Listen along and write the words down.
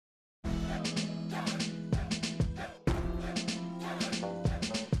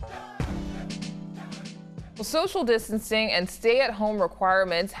Well, social distancing and stay-at-home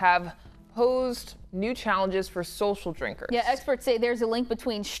requirements have posed new challenges for social drinkers. Yeah, experts say there's a link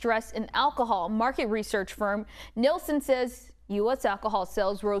between stress and alcohol. Market research firm Nielsen says U.S. alcohol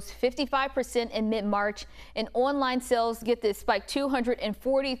sales rose 55% in mid-March, and online sales, get this, spiked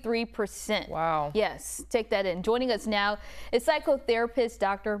 243%. Wow. Yes, take that in. Joining us now is psychotherapist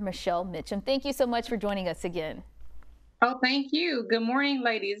Dr. Mitchem. Thank you so much for joining us again. Oh, thank you. Good morning,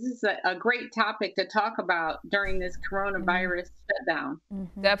 ladies. This is a great topic to talk about during this coronavirus shutdown.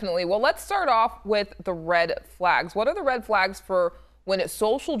 Definitely. Well, let's start off with the red flags. What are the red flags for when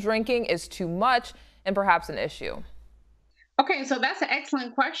social drinking is too much and perhaps an issue? Okay, so that's an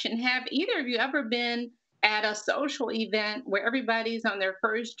excellent question. Have either of you ever been at a social event where everybody's on their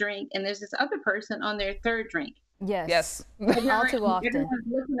first drink and there's this other person on their third drink? Yes. Yes. All too often. Everyone's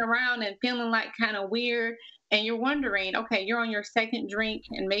looking around and feeling like kind of weird. And you're wondering, okay, you're on your second drink,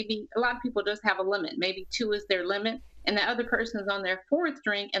 and maybe a lot of people just have a limit. Maybe 2 is their limit, and the other person's on their 4th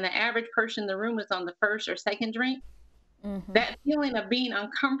drink, and the average person in the room is on the 1st or 2nd drink. That feeling of being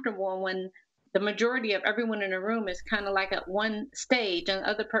uncomfortable when the majority of everyone in the room is kind of like at one stage, and the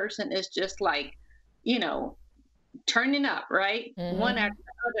other person is just like, you know, turning up, right? One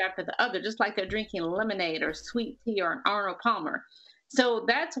after the other, just like they're drinking lemonade or sweet tea or an Arnold Palmer. So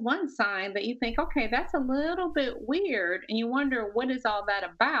that's one sign that you think, okay, that's a little bit weird. And you wonder, what is all that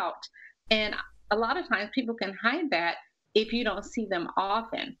about? And a lot of times people can hide that if you don't see them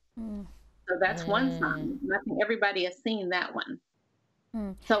often. So that's one sign. I think everybody has seen that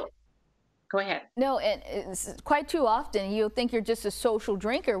one. So go ahead. No, and it's quite too often you'll think you're just a social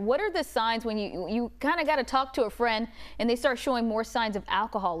drinker. What are the signs when you kind of got to talk to a friend and they start showing more signs of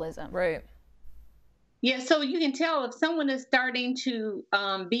alcoholism? Right. Yeah, so you can tell if someone is starting to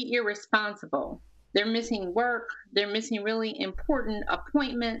be irresponsible. They're missing work. They're missing really important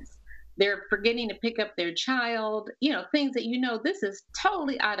appointments. They're forgetting to pick up their child, you know, things that, you know, this is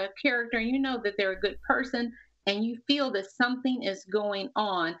totally out of character. And you know that they're a good person, and you feel that something is going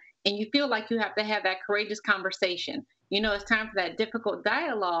on, and you feel like you have to have that courageous conversation. You know, it's time for that difficult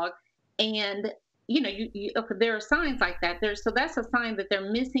dialogue. And, you know, there are signs like that. So that's a sign that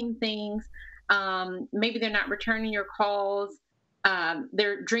they're missing things. Maybe they're not returning your calls.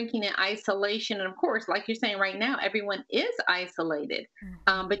 They're drinking in isolation. And of course, like you're saying right now, everyone is isolated.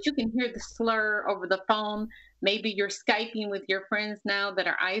 But you can hear the slur over the phone. Maybe you're Skyping with your friends now that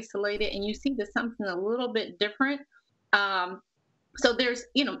are isolated, and you see there's something a little bit different. So there's,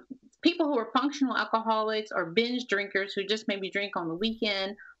 you know, people who are functional alcoholics or binge drinkers who just maybe drink on the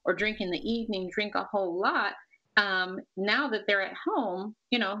weekend or drink in the evening, drink a whole lot. Now that they're at home,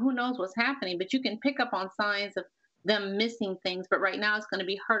 you know, who knows what's happening, but you can pick up on signs of them missing things. But right now it's going to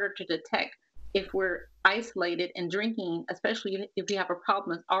be harder to detect if we're isolated and drinking, especially if you have a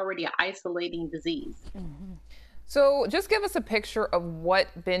problem that's already an isolating disease. So just give us a picture of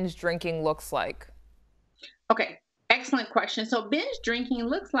what binge drinking looks like. Okay, excellent question. So binge drinking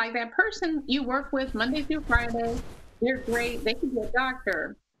looks like that person you work with Monday through Friday. They're great. They could be a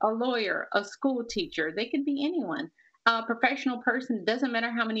doctor, a lawyer, a school teacher. They could be anyone. A professional person, doesn't matter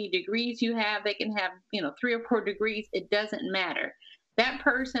how many degrees you have. They can have, you know, 3 or 4 degrees. It doesn't matter. That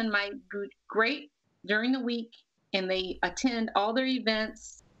person might be great during the week, and they attend all their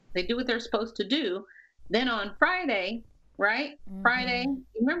events. They do what they're supposed to do. Then on Friday, right? Friday, you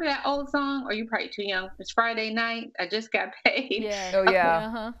remember that old song? Or you're probably too young. It's Friday night. I just got paid. Yeah. Oh,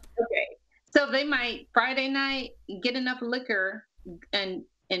 yeah. Okay. So they might Friday night get enough liquor and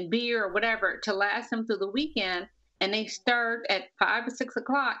beer or whatever to last them through the weekend, and they start at 5 or 6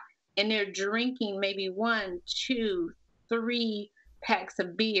 o'clock, and they're drinking maybe 1, 2, 3 packs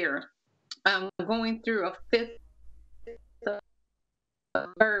of beer, going through a 5th of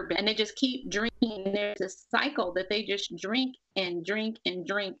bourbon, and they just keep drinking. And there's a cycle that they just drink and drink and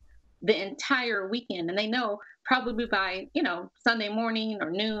drink the entire weekend, and they know probably by, you know, Sunday morning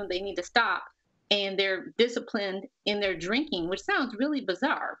or noon they need to stop. And they're disciplined in their drinking, which sounds really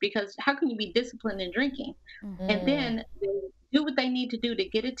bizarre, because how can you be disciplined in drinking? And then they do what they need to do to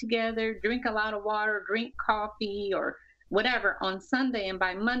get it together, drink a lot of water, drink coffee or whatever on Sunday. And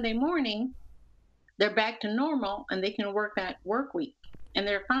by Monday morning, they're back to normal, and they can work that work week, and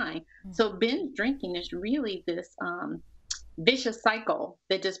they're fine. So binge drinking is really this vicious cycle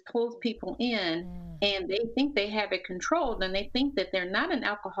that just pulls people in, and they think they have it controlled, and they think that they're not an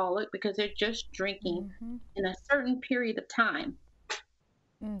alcoholic because they're just drinking in a certain period of time.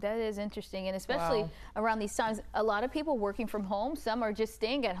 That is interesting, and especially around these times, a lot of people working from home. Some are just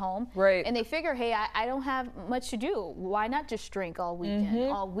staying at home, right? And they figure, hey, I don't have much to do. Why not just drink all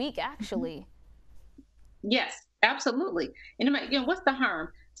weekend, all week, actually? Yes, Absolutely. And it might, what's the harm?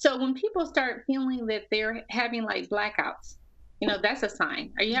 So when people start feeling that they're having like blackouts, that's a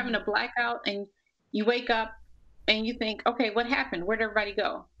sign. Are you having a blackout and you wake up and you think, okay, what happened? Where'd everybody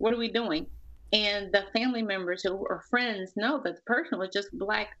go? What are we doing? And the family members who or friends know that the person was just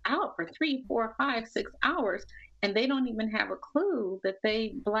blacked out for 3, 4, 5, 6 hours, and they don't even have a clue that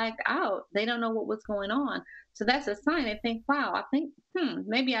they blacked out. They don't know what was going on. So that's a sign. They think, wow, I think,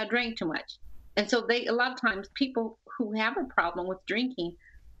 maybe I drank too much. And so a lot of times people who have a problem with drinking,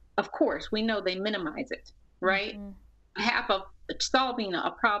 of course, we know they minimize it, right? Half of solving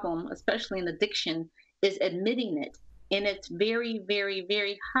a problem, especially in addiction, is admitting it. And it's very, very,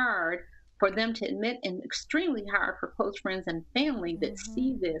 very hard for them to admit, and extremely hard for close friends and family that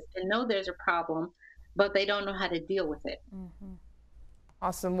see this and know there's a problem, but they don't know how to deal with it.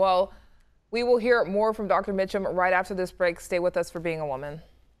 Awesome. Well, we will hear more from Dr. Mitchem right after this break. Stay with us for Being a Woman.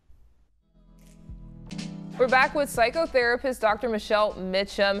 We're back with psychotherapist Dr. Michelle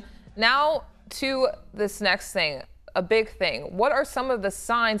Mitchem. Now to this next thing, a big thing. What are some of the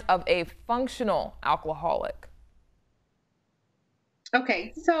signs of a functional alcoholic?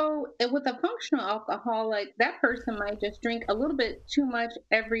 Okay, so with a functional alcoholic, that person might just drink a little bit too much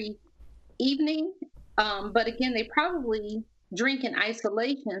every evening. But again, they probably drink in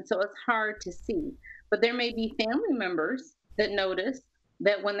isolation, so it's hard to see. But there may be family members that notice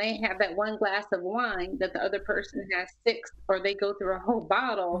that when they have that one glass of wine, that the other person has 6, or they go through a whole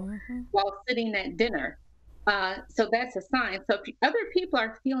bottle while sitting at dinner. So that's a sign. So if other people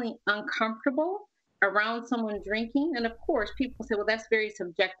are feeling uncomfortable around someone drinking, and of course people say, well, that's very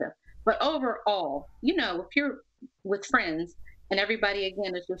subjective, but overall, if you're with friends and everybody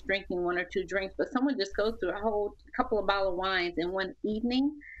again is just drinking 1 or 2 drinks, but someone just goes through a whole couple of bottle of wines in one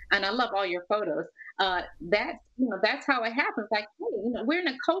evening, and I love all your photos, that's how it happens. Like, hey, we're in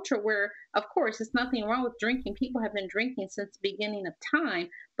a culture where, of course, there's nothing wrong with drinking. People have been drinking since the beginning of time,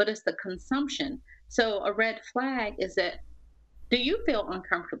 but it's the consumption. So a red flag is that, do you feel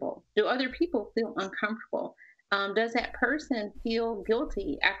uncomfortable? Do other people feel uncomfortable? Does that person feel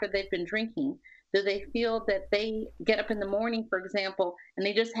guilty after they've been drinking? Do they feel that they get up in the morning, for example, and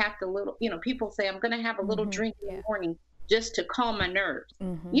they just have to people say, I'm going to have a little drink in the morning just to calm my nerves.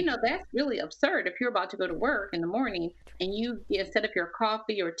 That's really absurd. If you're about to go to work in the morning and you, instead of your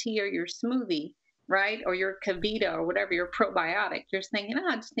coffee or tea or your smoothie, right, or your Kavita or whatever, your probiotic, you're thinking,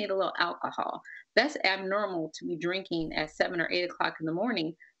 I just need a little alcohol. That's abnormal to be drinking at 7 or 8 o'clock in the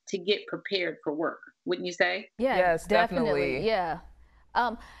morning to get prepared for work, wouldn't you say? Yeah, yes, definitely. Yeah.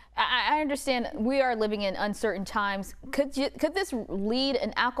 I understand we are living in uncertain times. Could this lead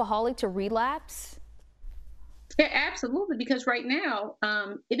an alcoholic to relapse? Yeah, absolutely. Because right now,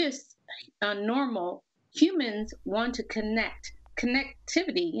 it is normal. Humans want to connect.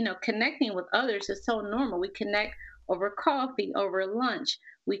 Connectivity, connecting with others is so normal. We connect over coffee, over lunch.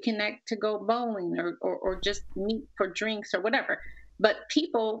 We connect to go bowling or just meet for drinks or whatever. But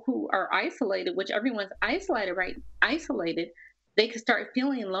people who are isolated, which everyone's isolated, right? Isolated, they can start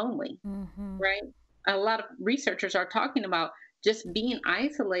feeling lonely, right? A lot of researchers are talking about just being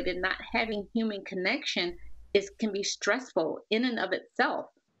isolated, not having human connection can be stressful in and of itself.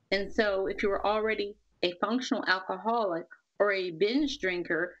 And so if you were already a functional alcoholic or a binge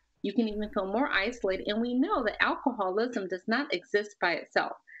drinker, you can even feel more isolated. And we know that alcoholism does not exist by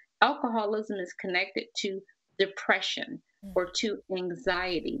itself. Alcoholism is connected to depression or to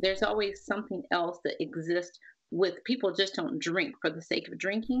anxiety. There's always something else that exists with people. Just don't drink for the sake of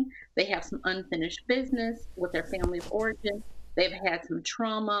drinking. They have some unfinished business with their family of origin. They've had some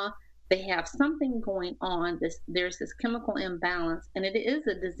trauma. They have something going on. There's this chemical imbalance, and it is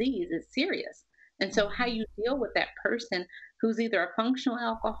a disease. It's serious. And so how you deal with that person who's either a functional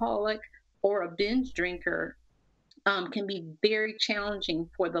alcoholic or a binge drinker can be very challenging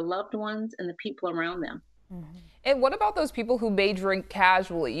for the loved ones and the people around them. And what about those people who may drink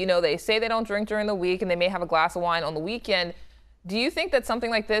casually? They say they don't drink during the week and they may have a glass of wine on the weekend. Do you think that something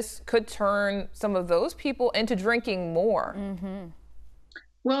like this could turn some of those people into drinking more?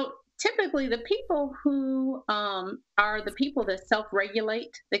 Well, typically the people who are the people that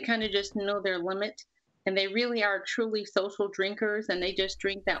self-regulate, they kind of just know their limit, and they really are truly social drinkers, and they just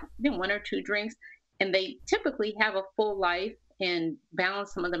drink that 1 or 2 drinks, and they typically have a full life and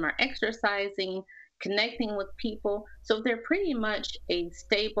balance. Some of them are exercising, connecting with people. So if they're pretty much a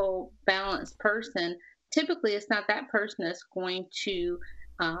stable, balanced person, typically it's not that person that's going to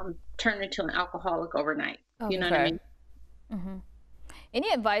turn into an alcoholic overnight. You know what I mean? Any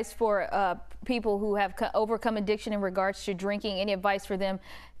advice for people who have overcome addiction in regards to drinking? Any advice for them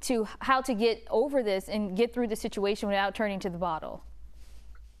to how to get over this and get through the situation without turning to the bottle?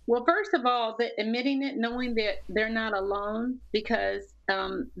 Well, first of all, admitting it, knowing that they're not alone, because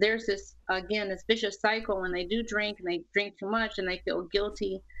there's this, again, this vicious cycle when they do drink and they drink too much and they feel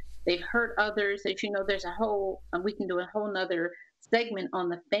guilty. They've hurt others. As you know, there's a whole, we can do a whole nother segment on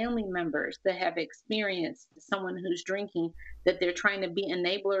the family members that have experienced someone who's drinking, that they're trying to be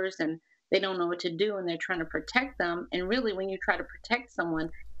enablers and they don't know what to do and they're trying to protect them. And really, when you try to protect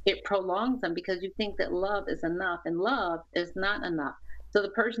someone, it prolongs them because you think that love is enough, and love is not enough. So the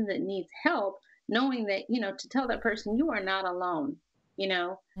person that needs help, knowing that, to tell that person, you are not alone.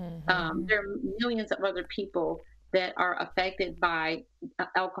 There are millions of other people that are affected by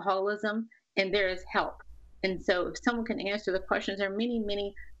alcoholism, and there is help. And so if someone can answer the questions, there are many,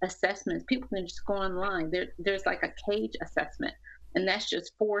 many assessments. People can just go online. There's like a CAGE assessment, and that's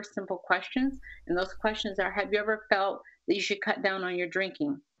just 4 simple questions. And those questions are: have you ever felt that you should cut down on your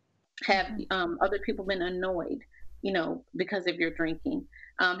drinking? Have other people been annoyed, because of your drinking?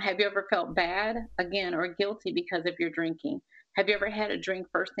 Have you ever felt bad, again, or guilty because of your drinking? Have you ever had a drink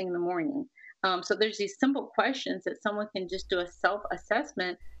first thing in the morning? So there's these simple questions that someone can just do a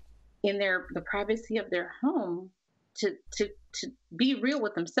self-assessment in the privacy of their home to be real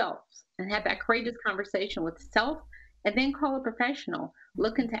with themselves and have that courageous conversation with self, and then call a professional.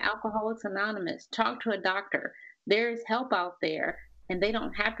 Look into Alcoholics Anonymous. Talk to a doctor. There is help out there, and they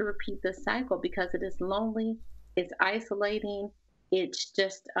don't have to repeat this cycle because it is lonely, it's isolating, it's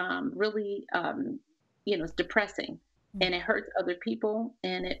just really, it's depressing, and it hurts other people,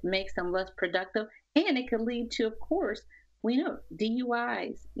 and it makes them less productive, and it could lead to, of course, we know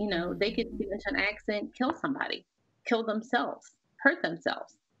DUIs. They could get into an accident, kill somebody, kill themselves, hurt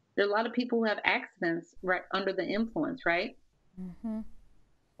themselves. There are a lot of people who have accidents right under the influence, right? Mm-hmm.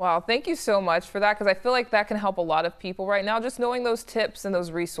 Wow, thank you so much for that, because I feel like that can help a lot of people right now, just knowing those tips and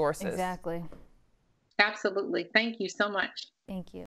those resources. Exactly. Absolutely. Thank you so much. Thank you.